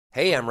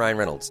Hey, I'm Ryan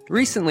Reynolds.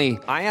 Recently,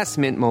 I asked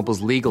Mint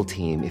Mobile's legal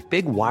team if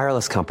big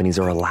wireless companies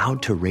are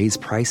allowed to raise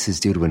prices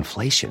due to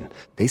inflation.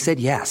 They said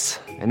yes.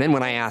 And then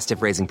when I asked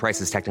if raising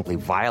prices technically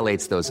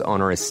violates those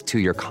onerous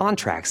two-year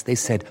contracts, they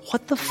said,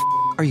 "What the f***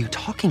 are you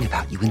talking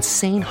about, you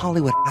insane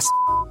Hollywood ass?"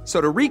 So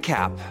to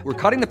recap, we're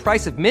cutting the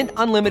price of Mint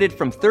Unlimited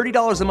from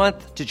 $30 a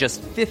month to just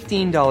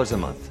 $15 a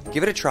month.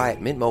 Give it a try at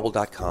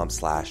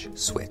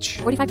mintmobile.com/switch.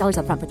 $45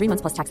 up front for 3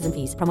 months plus taxes and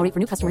fees. Promo rate for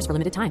new customers for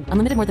limited time.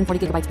 Unlimited more than 40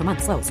 gigabytes per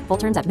month. Slows full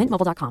terms at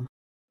mintmobile.com.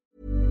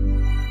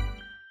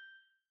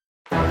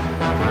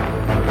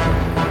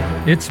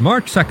 It's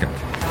March 2nd,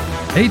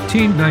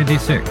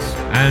 1896,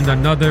 and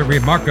another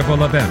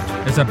remarkable event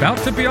is about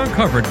to be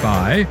uncovered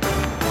by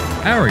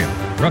Ariel,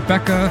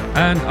 Rebecca,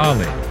 and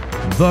Ali,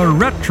 the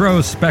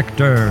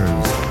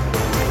Retrospectors.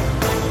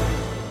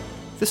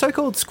 The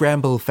so-called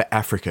scramble for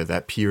Africa,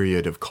 that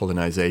period of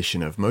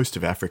colonisation of most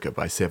of Africa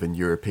by 7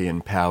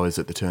 European powers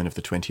at the turn of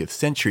the 20th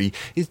century,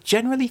 is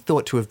generally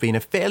thought to have been a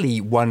fairly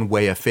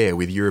one-way affair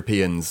with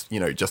Europeans,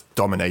 just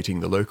dominating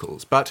the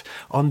locals. But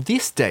on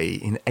this day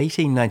in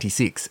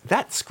 1896,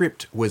 that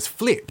script was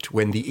flipped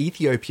when the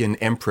Ethiopian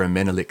Emperor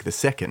Menelik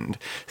II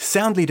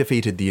soundly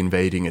defeated the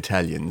invading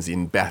Italians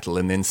in battle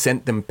and then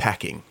sent them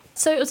packing.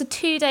 So it was a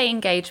 2-day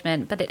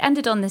engagement, but it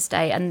ended on this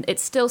day, and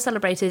it's still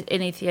celebrated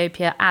in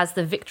Ethiopia as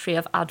the Victory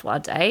of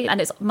Adwa Day, and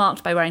it's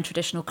marked by wearing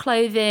traditional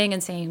clothing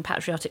and singing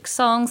patriotic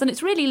songs, and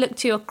it's really looked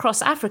to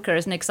across Africa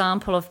as an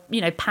example of,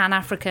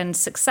 Pan-African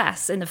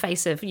success in the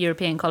face of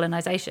European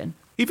colonisation.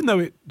 Even though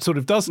it sort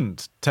of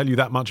doesn't tell you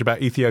that much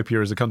about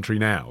Ethiopia as a country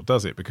now,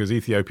 does it? Because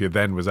Ethiopia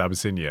then was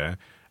Abyssinia,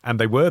 and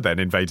they were then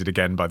invaded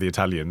again by the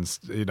Italians,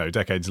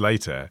 decades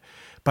later.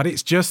 But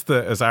it's just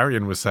that, as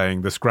Arian was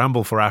saying, the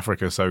scramble for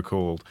Africa,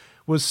 so-called,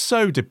 was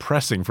so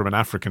depressing from an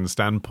African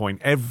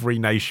standpoint. Every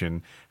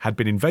nation had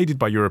been invaded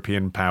by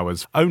European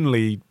powers.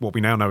 Only what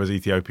we now know as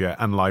Ethiopia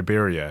and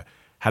Liberia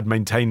had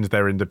maintained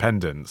their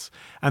independence.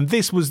 And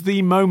this was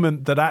the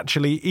moment that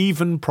actually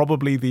even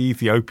probably the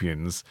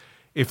Ethiopians,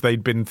 if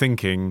they'd been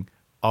thinking,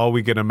 are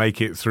we going to make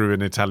it through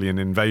an Italian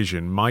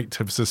invasion, might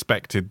have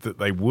suspected that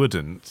they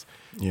wouldn't.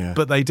 Yeah.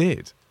 But they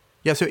did.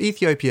 Yeah, so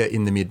Ethiopia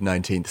in the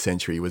mid-19th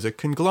century was a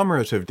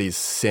conglomerate of these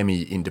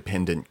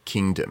semi-independent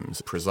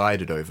kingdoms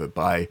presided over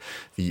by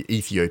the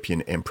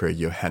Ethiopian Emperor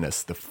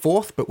Johannes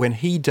IV. But when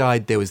he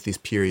died, there was this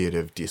period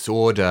of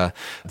disorder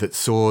that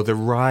saw the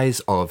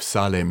rise of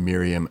Salem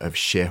Miriam of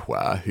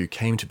Shehwa, who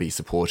came to be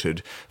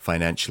supported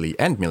financially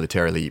and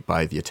militarily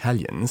by the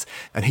Italians.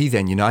 And he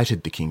then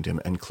united the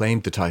kingdom and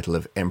claimed the title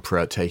of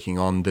emperor, taking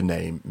on the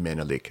name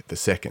Menelik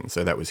II.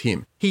 So that was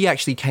him. He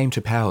actually came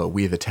to power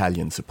with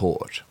Italian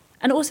support.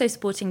 And also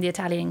supporting the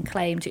Italian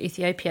claim to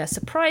Ethiopia,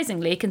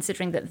 surprisingly,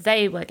 considering that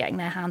they were getting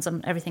their hands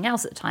on everything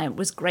else at the time,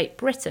 was Great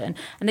Britain.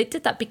 And they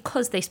did that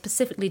because they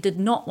specifically did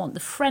not want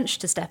the French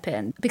to step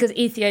in, because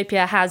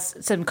Ethiopia has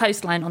some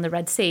coastline on the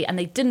Red Sea, and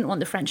they didn't want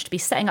the French to be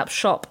setting up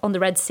shop on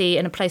the Red Sea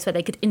in a place where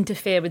they could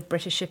interfere with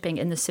British shipping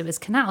in the Suez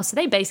Canal. So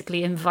they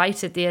basically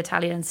invited the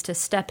Italians to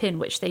step in,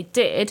 which they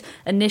did,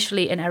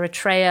 initially in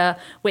Eritrea,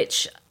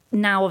 which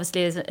now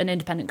obviously is an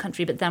independent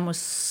country, but then was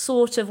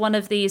sort of one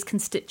of these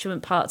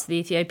constituent parts of the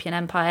Ethiopian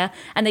Empire.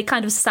 And they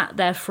kind of sat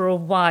there for a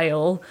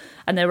while,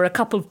 and there were a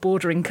couple of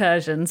border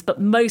incursions, but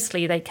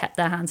mostly they kept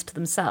their hands to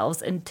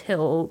themselves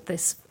until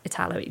this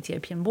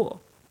Italo-Ethiopian war.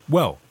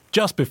 Well,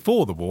 just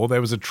before the war,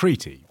 there was a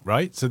treaty,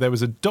 right? So there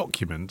was a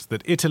document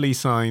that Italy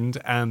signed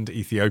and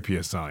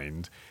Ethiopia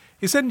signed,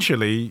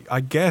 essentially,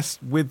 I guess,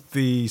 with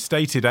the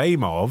stated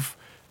aim of,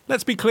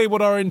 let's be clear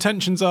what our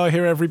intentions are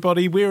here,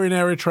 everybody. We're in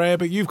Eritrea,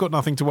 but you've got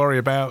nothing to worry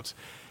about.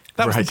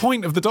 That was the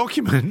point of the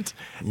document.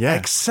 Yeah.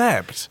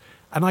 Except,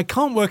 and I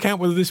can't work out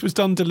whether this was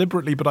done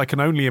deliberately, but I can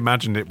only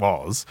imagine it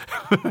was.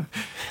 The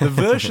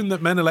version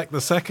that Menelik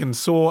II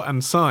saw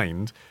and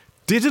signed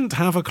didn't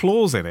have a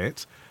clause in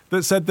it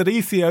that said that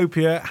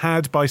Ethiopia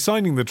had, by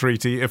signing the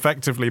treaty,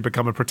 effectively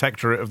become a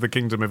protectorate of the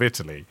Kingdom of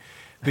Italy.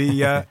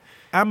 The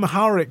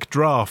Amharic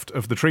draft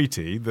of the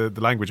treaty, the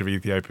language of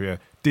Ethiopia,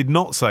 did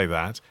not say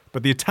that,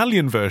 but the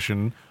Italian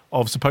version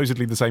of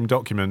supposedly the same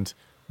document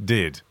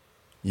did.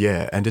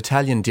 Yeah, and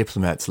Italian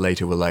diplomats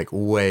later were like,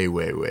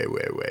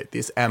 wait.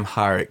 This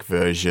Amharic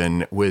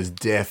version was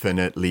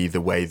definitely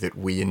the way that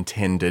we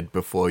intended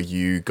before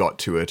you got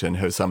to it and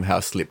have somehow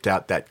slipped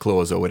out that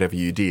clause or whatever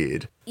you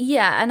did.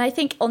 Yeah, and I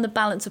think on the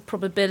balance of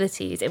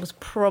probabilities, it was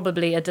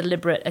probably a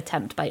deliberate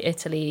attempt by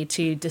Italy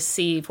to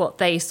deceive what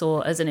they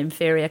saw as an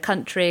inferior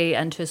country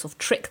and to sort of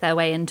trick their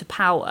way into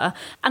power.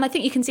 And I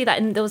think you can see that,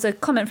 and there was a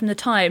comment from the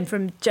time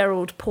from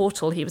Gerald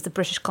Portal. He was the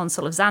British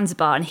consul of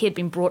Zanzibar, and he had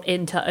been brought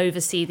in to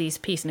oversee these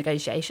peace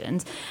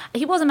negotiations.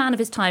 He was a man of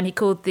his time. He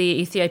called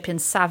the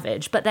Ethiopians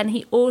savage, but then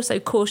he also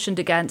cautioned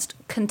against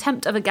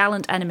contempt of a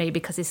gallant enemy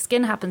because his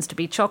skin happens to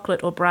be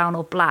chocolate or brown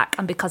or black,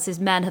 and because his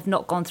men have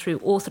not gone through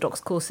orthodox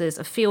courses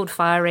of field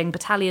firing,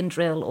 battalion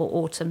drill,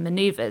 or autumn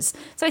manoeuvres.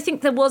 So I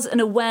think there was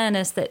an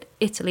awareness that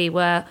Italy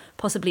were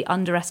possibly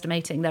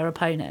underestimating their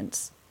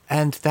opponents.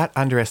 And that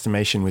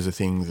underestimation was a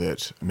thing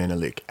that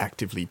Menelik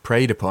actively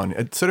preyed upon.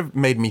 It sort of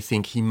made me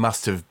think he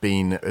must have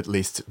been at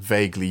least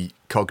vaguely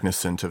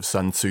cognizant of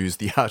Sun Tzu's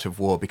The Art of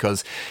War,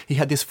 because he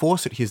had this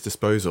force at his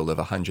disposal of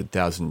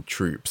 100,000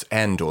 troops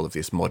and all of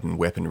this modern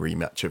weaponry,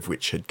 much of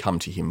which had come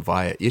to him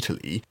via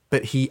Italy.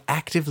 But he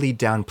actively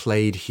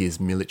downplayed his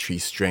military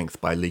strength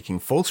by leaking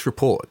false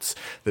reports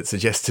that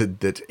suggested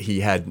that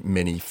he had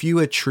many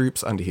fewer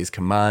troops under his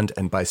command,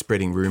 and by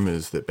spreading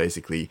rumours that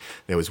basically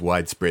there was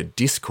widespread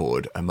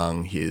discord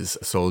among his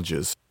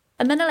soldiers.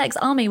 And Menelek's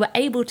army were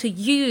able to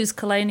use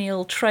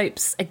colonial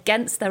tropes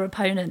against their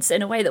opponents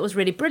in a way that was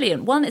really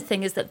brilliant. One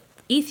thing is that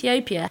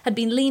Ethiopia had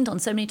been leaned on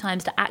so many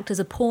times to act as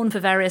a pawn for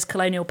various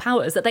colonial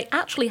powers that they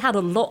actually had a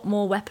lot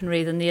more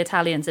weaponry than the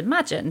Italians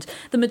imagined.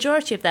 The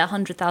majority of their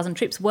 100,000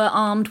 troops were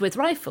armed with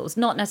rifles,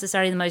 not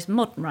necessarily the most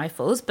modern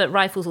rifles, but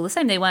rifles all the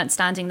same. They weren't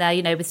standing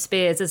there, with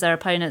spears as their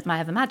opponents might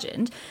have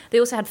imagined. They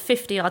also had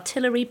 50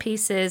 artillery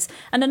pieces.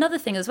 And another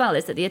thing as well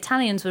is that the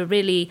Italians were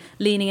really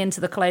leaning into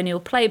the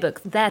colonial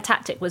playbook. Their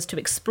tactic was to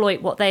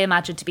exploit what they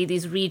imagined to be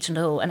these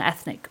regional and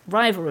ethnic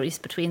rivalries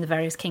between the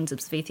various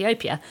kingdoms of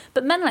Ethiopia.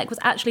 But Menelik was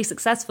actually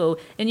successful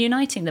in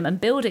uniting them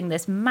and building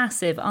this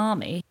massive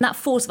army. That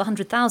force of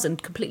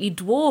 100,000 completely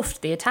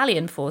dwarfed the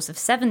Italian force of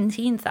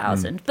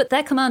 17,000. But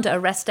their commander,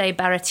 Oreste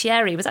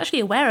Baratieri, was actually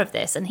aware of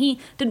this, and he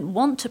didn't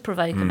want to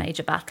provoke a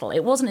major battle.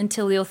 It wasn't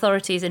until the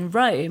authorities in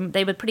Rome,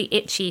 they were pretty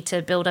itchy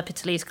to build up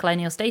Italy's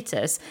colonial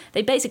status,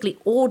 they basically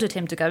ordered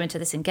him to go into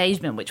this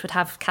engagement, which would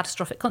have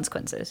catastrophic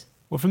consequences.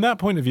 Well, from that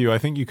point of view, I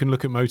think you can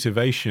look at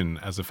motivation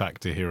as a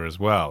factor here as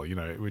well,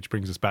 which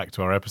brings us back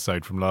to our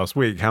episode from last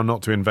week, How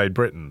Not to Invade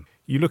Britain.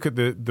 You look at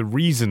the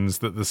reasons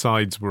that the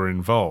sides were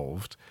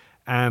involved,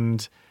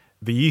 and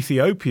the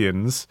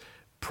Ethiopians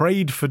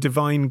prayed for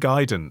divine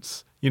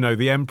guidance.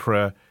 The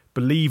emperor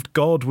believed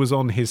God was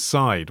on his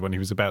side when he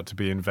was about to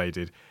be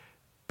invaded.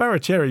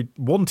 Baratieri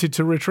wanted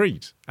to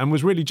retreat and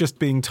was really just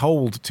being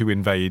told to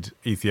invade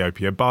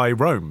Ethiopia by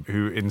Rome,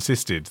 who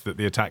insisted that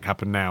the attack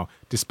happened now,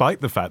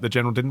 despite the fact the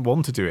general didn't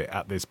want to do it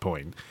at this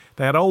point.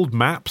 They had old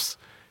maps.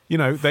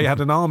 They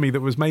had an army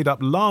that was made up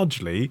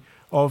largely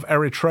of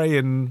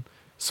Eritrean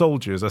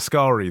soldiers,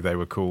 Askari they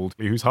were called,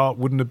 whose heart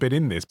wouldn't have been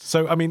in this.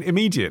 So,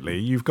 immediately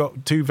you've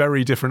got two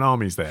very different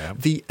armies there.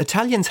 The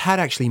Italians had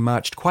actually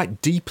marched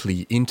quite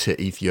deeply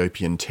into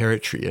Ethiopian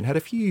territory and had a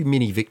few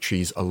mini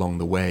victories along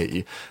the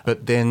way,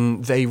 but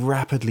then they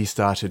rapidly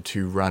started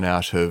to run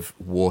out of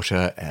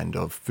water and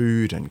of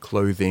food and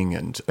clothing,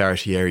 and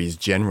Baratieri's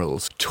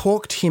generals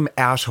talked him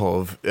out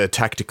of a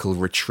tactical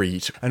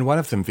retreat, and one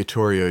of them,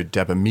 Vittorio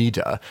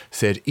Dabamida,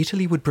 said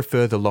Italy would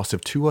prefer the loss of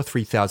 2,000 or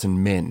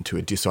 3,000 men to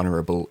a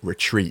dishonourable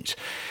retreat.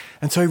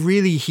 And so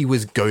really he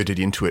was goaded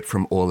into it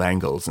from all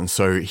angles. And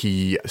so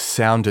he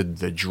sounded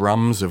the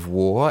drums of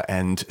war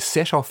and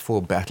set off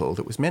for battle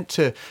that was meant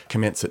to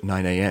commence at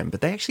 9 a.m.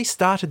 But they actually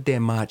started their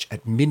march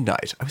at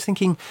midnight. I was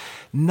thinking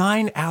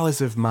 9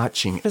 hours of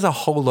marching. There's a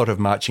whole lot of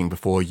marching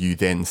before you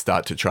then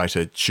start to try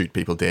to shoot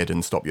people dead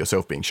and stop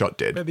yourself being shot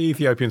dead. But the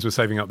Ethiopians were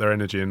saving up their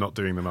energy and not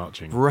doing the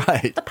marching.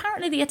 Right.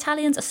 Apparently the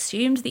Italians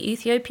assumed the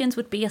Ethiopians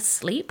would be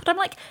asleep. But I'm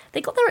like,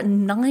 they got there at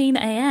 9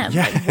 a.m.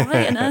 Yeah. Like,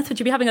 why on earth would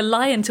you be having a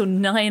lie until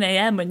 9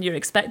 a.m. when you're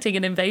expecting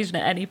an invasion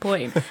at any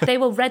point? They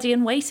were ready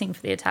and waiting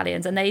for the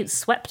Italians, and they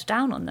swept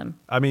down on them.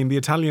 The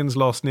Italians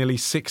lost nearly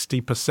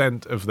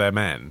 60% of their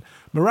men.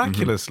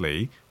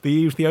 Miraculously,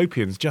 the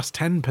Ethiopians just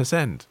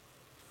 10%.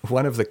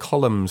 One of the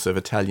columns of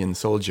Italian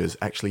soldiers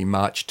actually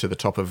marched to the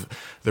top of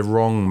the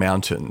wrong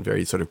mountain,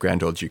 very sort of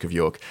grand old Duke of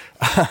York,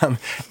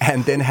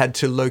 and then had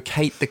to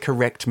locate the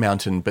correct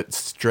mountain, but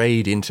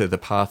strayed into the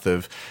path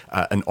of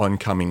an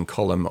oncoming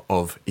column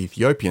of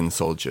Ethiopian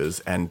soldiers,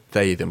 and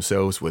they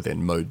themselves were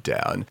then mowed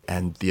down,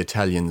 and the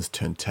Italians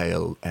turned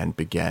tail and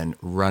began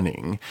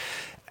running.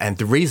 And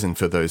the reason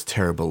for those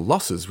terrible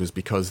losses was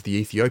because the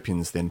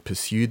Ethiopians then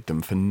pursued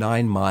them for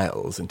 9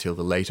 miles until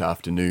the late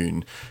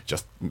afternoon,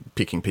 just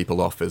picking people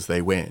off as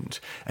they went.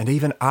 And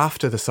even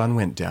after the sun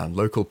went down,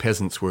 local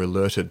peasants were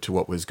alerted to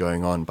what was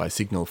going on by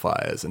signal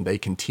fires, and they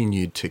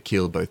continued to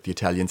kill both the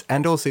Italians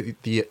and also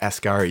the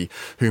Askari,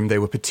 whom they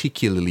were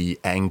particularly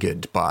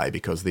angered by,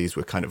 because these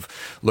were kind of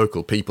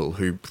local people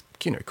who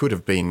could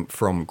have been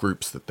from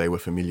groups that they were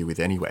familiar with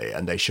anyway,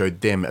 and they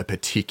showed them a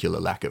particular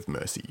lack of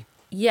mercy.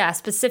 Yeah,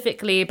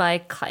 specifically by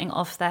cutting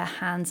off their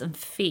hands and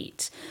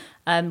feet.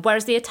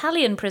 Whereas the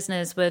Italian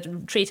prisoners were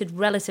treated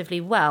relatively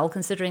well,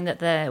 considering that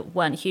there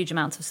weren't huge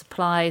amounts of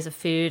supplies of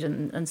food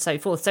and so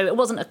forth. So it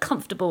wasn't a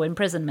comfortable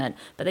imprisonment,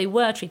 but they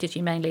were treated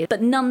humanely.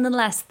 But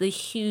nonetheless, the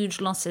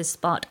huge losses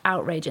sparked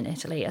outrage in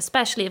Italy,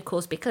 especially, of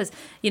course, because,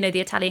 the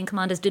Italian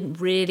commanders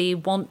didn't really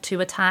want to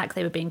attack.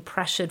 They were being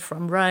pressured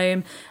from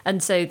Rome.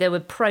 And so there were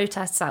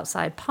protests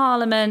outside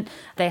Parliament.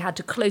 They had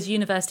to close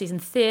universities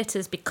and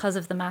theatres because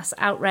of the mass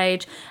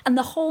outrage. And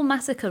the whole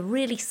massacre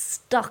really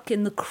stuck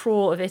in the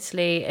craw of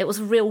Italy. It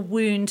was a real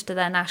wound to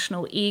their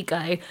national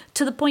ego,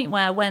 to the point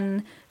where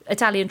when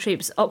Italian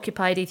troops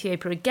occupied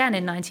Ethiopia again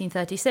in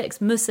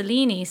 1936,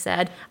 Mussolini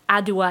said,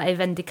 Adua è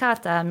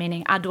vendicata,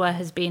 meaning Adua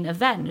has been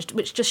avenged,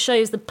 which just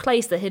shows the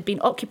place that he'd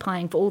been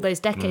occupying for all those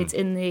decades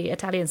in the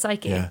Italian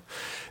psyche. Yeah.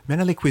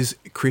 Menelik was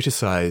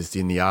criticised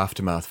in the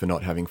aftermath for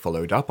not having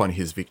followed up on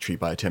his victory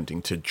by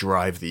attempting to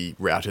drive the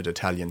routed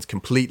Italians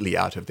completely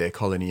out of their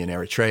colony in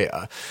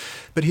Eritrea.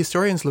 But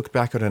historians looked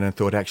back on it and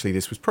thought actually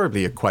this was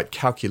probably a quite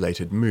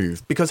calculated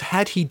move, because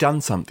had he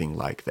done something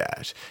like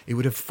that, it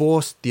would have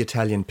forced the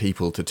Italian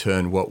people to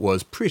turn what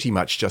was pretty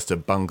much just a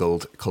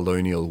bungled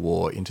colonial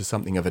war into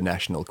something of a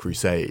national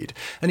crusade.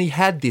 And he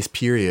had this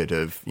period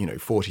of,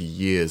 40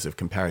 years of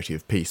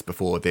comparative peace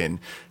before then,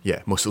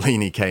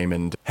 Mussolini came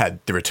and had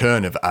the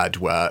return of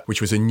Adwa,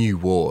 which was a new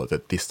war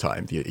that this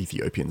time the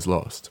Ethiopians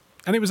lost.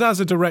 And it was as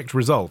a direct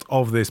result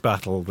of this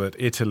battle that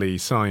Italy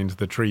signed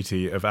the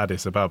Treaty of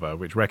Addis Ababa,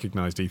 which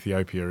recognised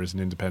Ethiopia as an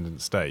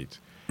independent state.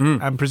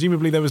 And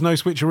presumably there was no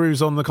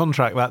switcheroos on the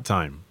contract that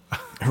time.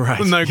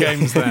 Right. No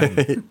games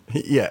then.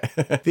 Yeah.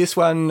 This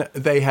one,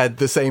 they had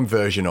the same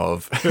version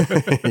of.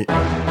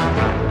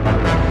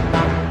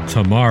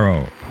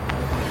 Tomorrow.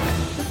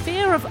 The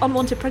fear of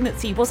unwanted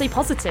pregnancy was a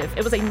positive.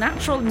 It was a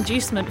natural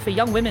inducement for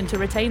young women to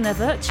retain their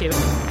virtue.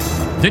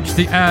 Ditch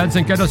the ads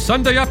and get a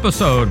Sunday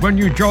episode when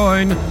you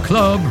join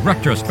Club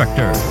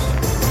Retrospectors.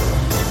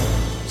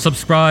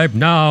 Subscribe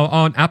now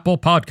on Apple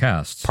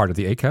Podcasts. Part of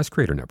the Acast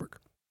Creator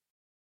Network.